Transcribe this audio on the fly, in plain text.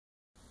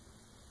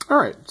All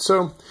right,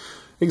 so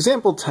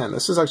example 10.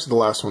 This is actually the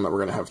last one that we're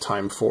going to have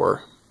time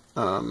for.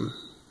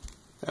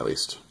 At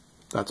least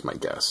that's my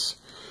guess.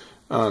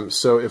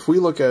 So if we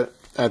look at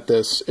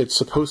this, it's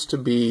supposed to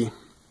be...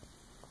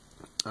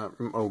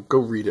 go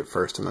read it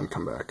first and then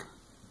come back.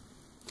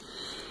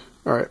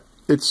 All right,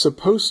 it's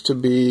supposed to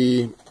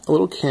be a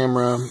little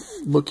camera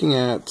looking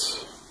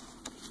at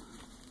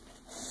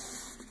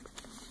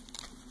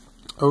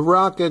a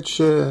rocket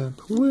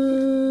ship.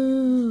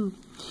 Woo!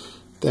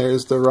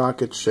 There's the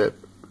rocket ship.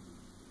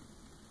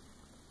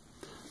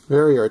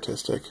 Very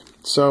artistic.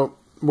 So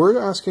we're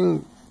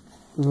asking,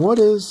 what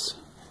is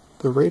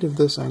the rate of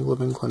this angle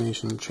of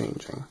inclination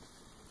changing?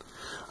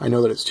 I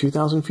know that it's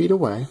 2,000 feet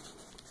away,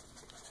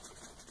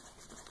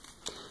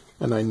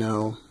 and I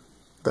know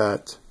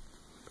that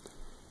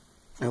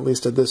at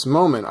least at this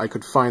moment I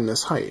could find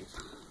this height.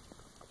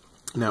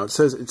 Now it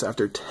says it's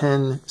after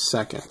 10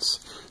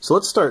 seconds. So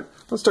let's start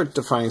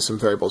defining some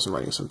variables and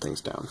writing some things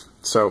down.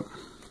 So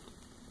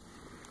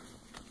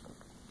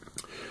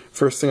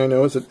first thing I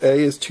know is that A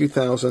is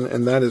 2,000,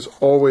 and that is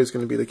always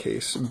going to be the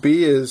case.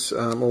 B is,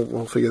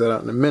 we'll figure that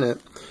out in a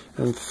minute,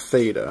 and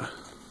theta,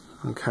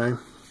 okay?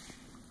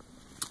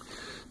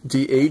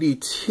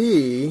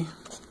 dAdt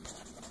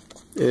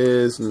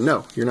is,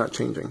 no, you're not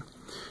changing.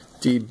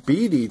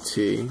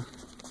 dBdt,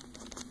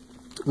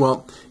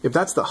 well, if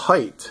that's the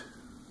height,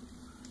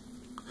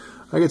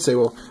 I could say,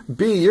 well,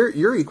 B,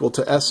 you're equal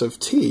to S of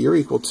t. You're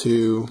equal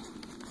to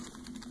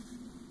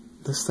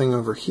this thing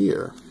over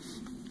here.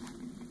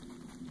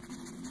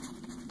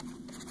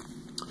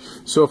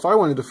 So if I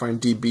wanted to find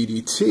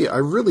dBdt, I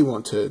really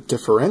want to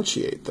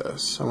differentiate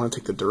this. I want to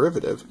take the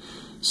derivative.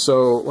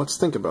 So let's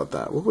think about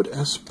that. What would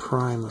S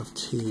prime of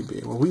t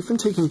be? Well, we've been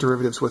taking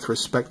derivatives with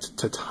respect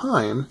to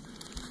time.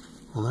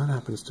 Well, that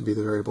happens to be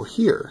the variable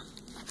here.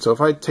 So if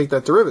I take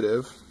that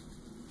derivative,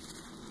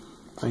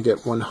 I get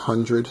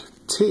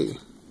 100t.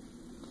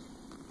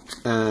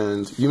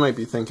 And you might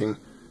be thinking,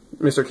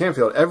 Mr.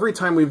 Canfield, every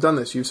time we've done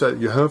this, you said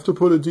you have to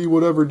put a d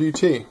whatever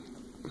dt.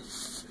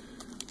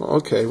 Well,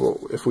 okay, well,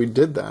 if we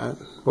did that,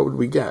 what would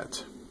we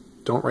get?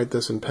 Don't write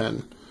this in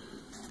pen.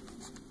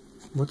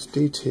 What's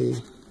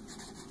dt?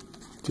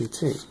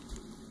 dt.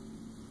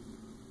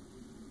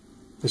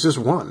 It's just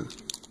 1.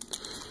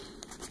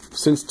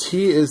 Since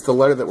t is the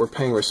letter that we're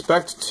paying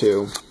respect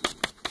to,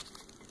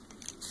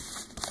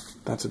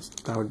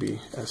 that would be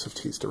S of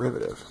t's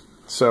derivative.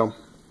 So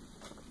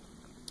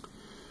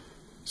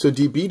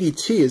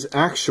dBdt is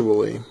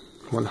actually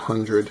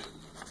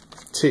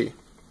 100t.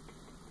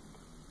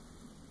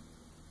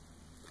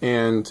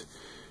 And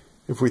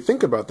if we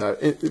think about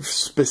that,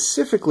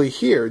 specifically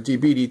here,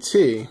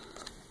 dBdt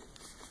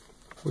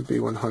would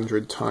be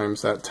 100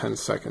 times that 10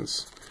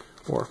 seconds,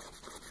 or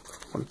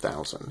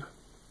 1,000.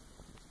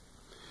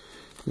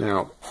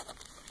 Now,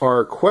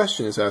 our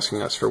question is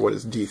asking us for what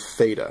is d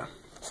theta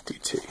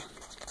dt.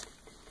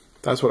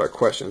 That's what our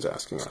question is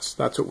asking us.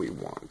 That's what we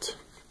want.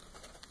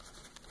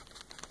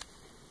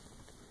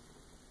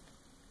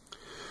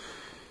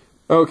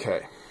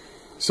 Okay,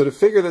 so to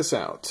figure this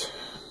out,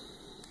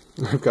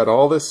 I've got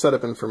all this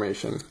setup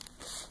information.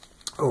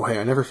 Oh, hey,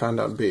 I never found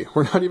out B.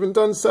 We're not even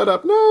done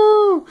setup.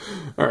 No!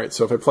 All right,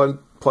 so if I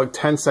plug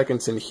 10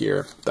 seconds in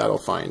here, that'll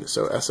find.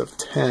 So S of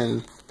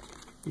 10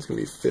 is going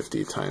to be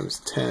 50 times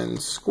 10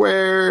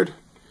 squared.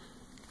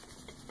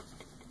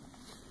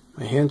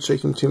 My hand's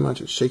shaking too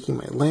much. It's shaking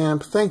my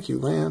lamp. Thank you,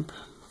 lamp,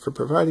 for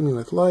providing me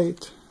with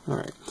light. All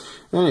right.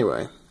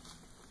 Anyway,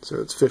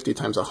 so it's 50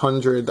 times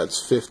 100. That's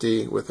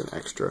 50 with an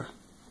extra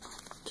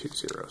 2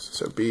 zeros.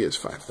 So B is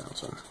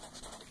 5,000.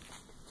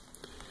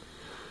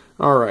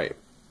 All right.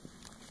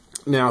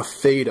 Now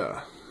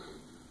theta.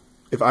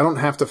 If I don't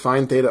have to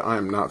find theta,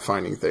 I'm not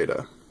finding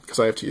theta, because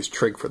I have to use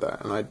trig for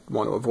that, and I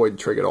want to avoid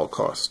trig at all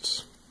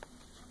costs.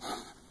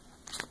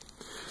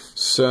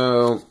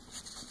 So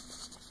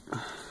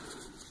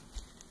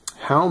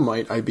how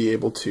might I be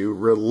able to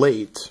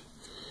relate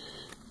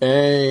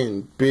A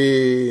and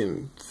B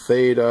and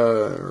theta,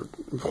 or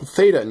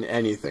theta in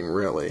anything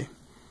really?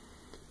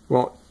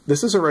 Well,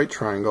 this is a right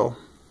triangle,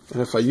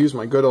 and if I use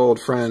my good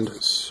old friend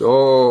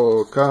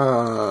SOHCAHTOA,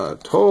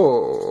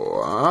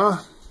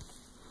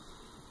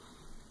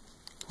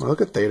 well,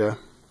 look at theta.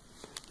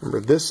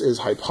 Remember, this is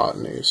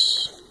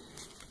hypotenuse.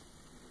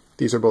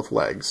 These are both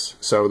legs.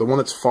 So the one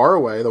that's far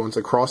away, the one that's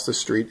across the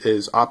street,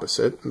 is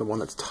opposite, and the one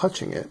that's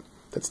touching it,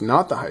 that's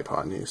not the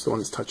hypotenuse, the one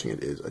that's touching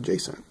it is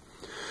adjacent.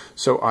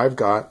 So I've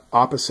got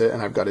opposite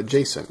and I've got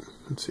adjacent.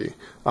 Let's see.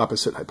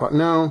 Opposite hypotenuse,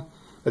 no.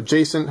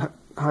 Adjacent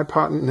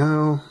hypotenuse,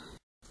 no.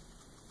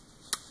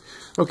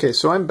 Okay,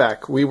 so I'm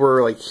back. We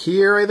were like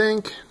here, I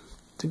think.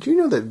 Did you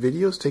know that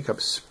videos take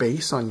up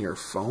space on your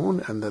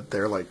phone and that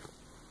they're like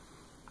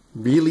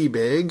really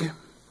big?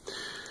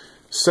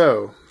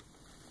 So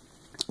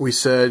we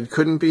said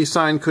couldn't be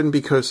sine, couldn't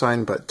be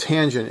cosine, but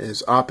tangent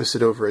is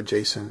opposite over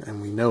adjacent,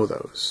 and we know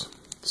those.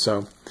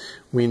 So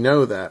we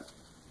know that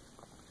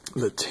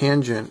the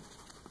tangent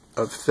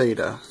of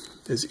theta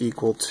is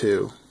equal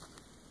to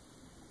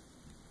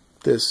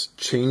this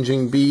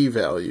changing B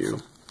value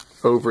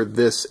over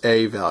this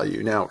A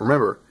value. Now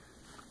remember,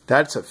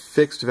 That's a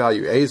fixed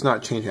value. A is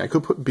not changing. I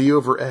could put B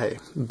over A,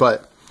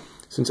 but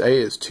since A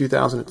is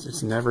 2,000,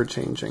 it's never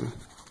changing.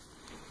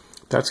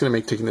 That's going to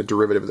make taking the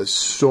derivative of this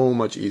so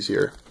much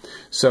easier.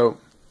 So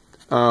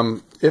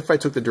if I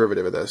took the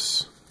derivative of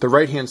this, the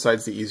right-hand side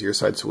is the easier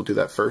side, so we'll do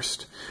that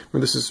first.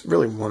 Remember, this is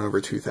really 1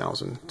 over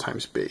 2,000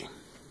 times B.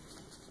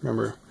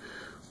 Remember,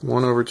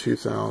 1 over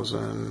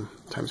 2,000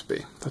 times B.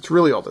 That's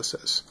really all this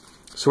is.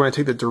 So when I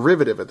take the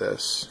derivative of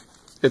this,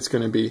 it's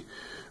going to be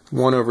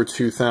 1 over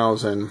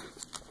 2,000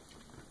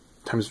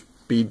 times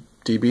B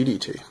dB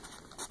dt.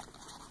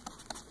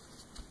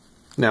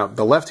 Now,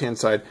 the left-hand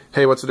side,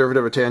 hey, what's the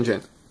derivative of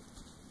tangent?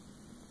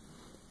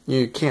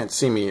 You can't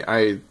see me.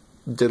 I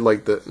did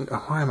like the,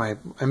 why am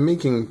I'm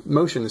making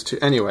motions to,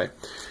 anyway.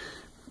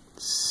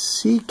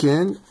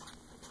 Secant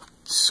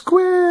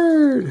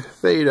squared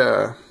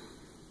theta.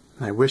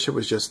 I wish it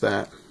was just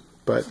that,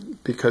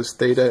 but because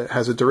theta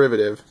has a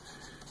derivative,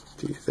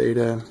 d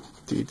theta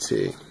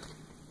dt.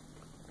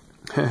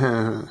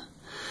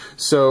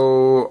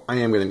 So I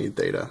am going to need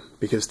theta,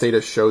 because theta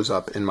shows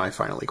up in my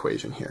final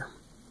equation here.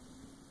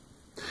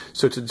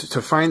 So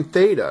to find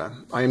theta,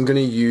 I am going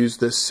to use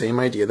this same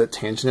idea that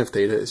tangent of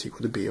theta is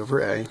equal to b over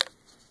a.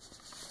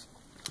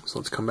 So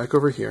let's come back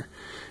over here.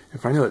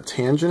 If I know that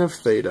tangent of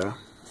theta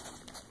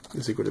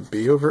is equal to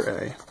b over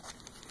a,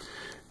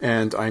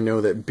 and I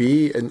know that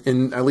b,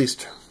 in at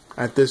least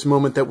at this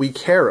moment that we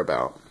care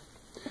about,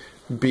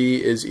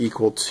 b is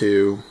equal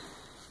to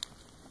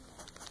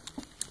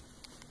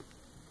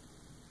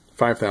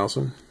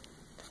 5,000,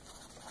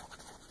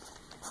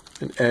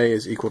 and a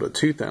is equal to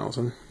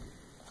 2,000,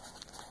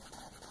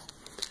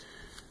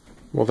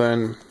 well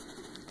then,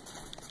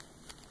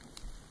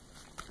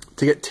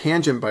 to get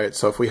tangent by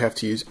itself, we have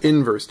to use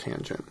inverse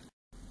tangent.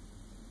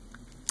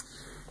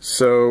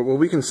 So, well,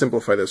 we can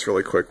simplify this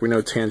really quick. We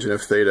know tangent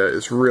of theta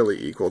is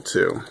really equal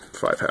to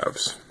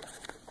 5/2.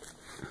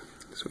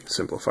 So we can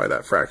simplify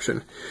that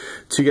fraction.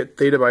 To get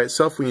theta by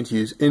itself, we need to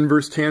use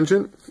inverse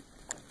tangent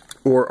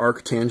or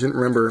arctangent.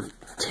 Remember,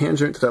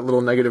 tangent to that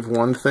little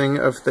 -1 thing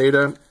of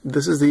theta,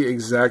 this is the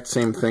exact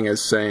same thing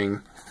as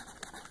saying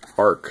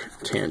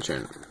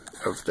arctangent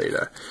of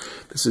theta.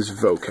 This is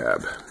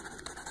vocab.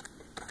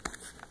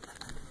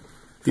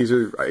 These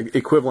are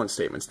equivalent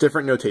statements,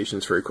 different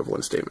notations for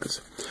equivalent statements.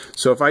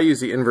 So if I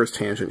use the inverse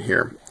tangent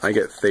here, I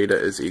get theta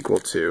is equal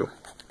to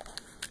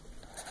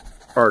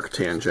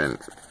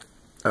arctangent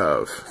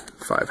of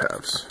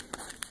 5/2,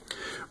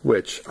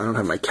 which I don't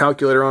have my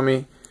calculator on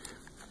me.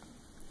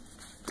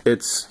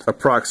 It's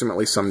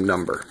approximately some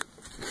number.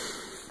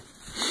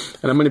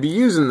 And I'm going to be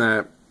using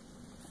that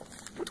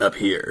up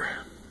here.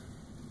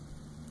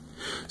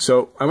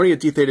 So I want to get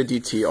d theta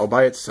dt all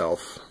by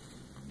itself.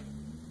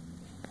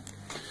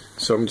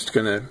 So I'm just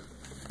going to,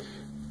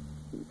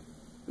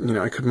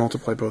 I could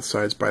multiply both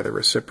sides by the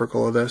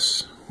reciprocal of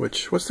this,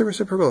 which, what's the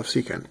reciprocal of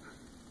secant?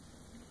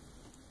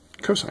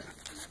 Cosine.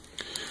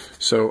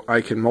 So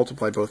I can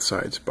multiply both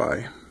sides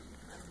by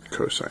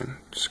cosine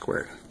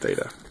squared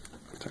theta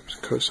times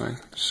cosine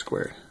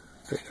squared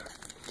theta.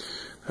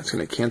 That's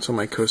going to cancel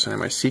my cosine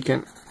and my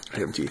secant. I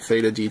have d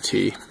theta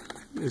dt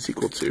is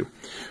equal to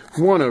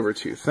 1 over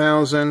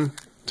 2,000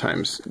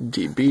 times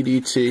dB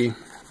dt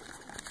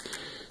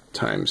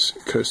times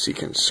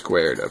cosecant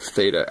squared of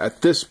theta.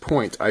 At this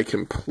point, I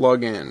can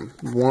plug in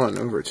 1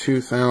 over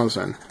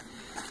 2,000.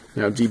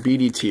 Now, dB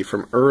dt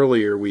from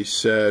earlier we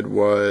said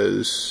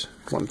was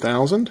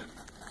 1,000.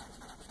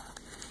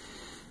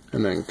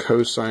 And then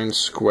cosine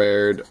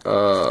squared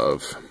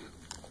of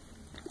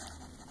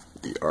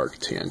the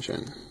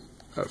arctangent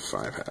of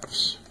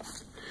 5/2.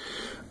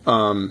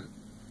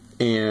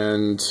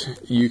 And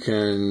you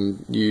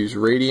can use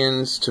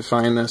radians to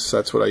find this.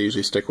 That's what I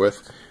usually stick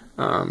with.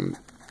 And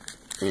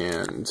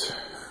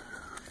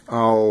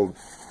let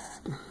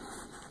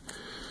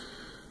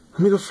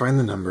me go find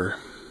the number.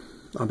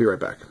 I'll be right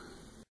back.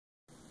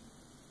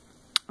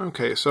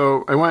 Okay,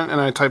 so I went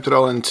and I typed it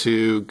all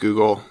into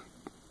Google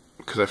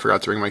because I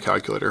forgot to bring my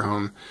calculator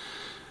home.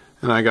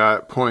 And I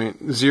got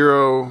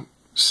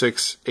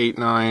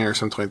 0.0689 or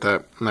something like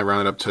that. And I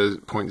rounded up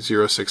to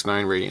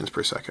 0.069 radians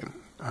per second.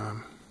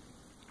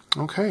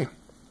 Okay.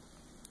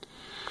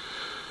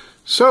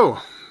 So,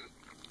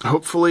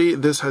 hopefully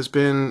this has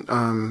been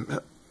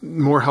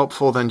more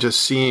helpful than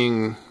just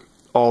seeing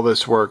all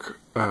this work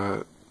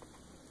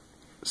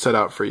set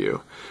out for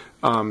you.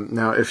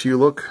 Now, if you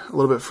look a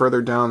little bit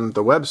further down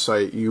the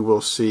website, you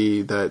will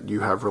see that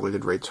you have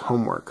related rates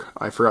homework.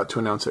 I forgot to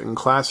announce it in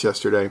class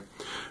yesterday,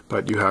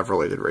 but you have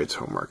related rates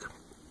homework.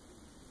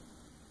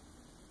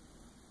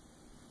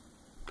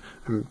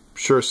 I'm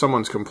sure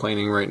someone's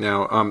complaining right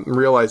now.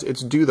 Realize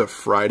it's due the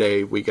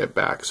Friday we get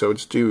back, so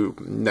it's due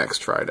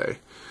next Friday.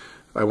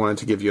 I wanted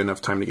to give you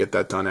enough time to get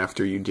that done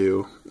after you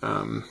do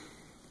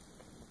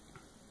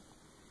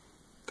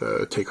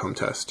the take-home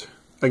test.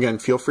 Again,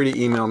 feel free to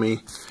email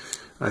me.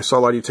 I saw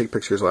a lot of you take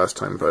pictures last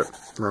time, but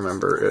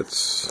remember,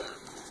 it's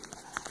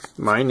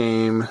my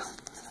name,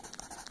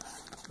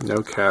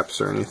 no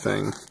caps or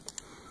anything,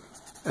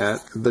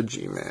 at the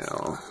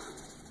Gmail.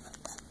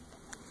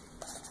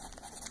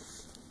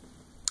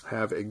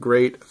 Have a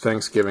great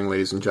Thanksgiving,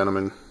 ladies and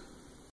gentlemen.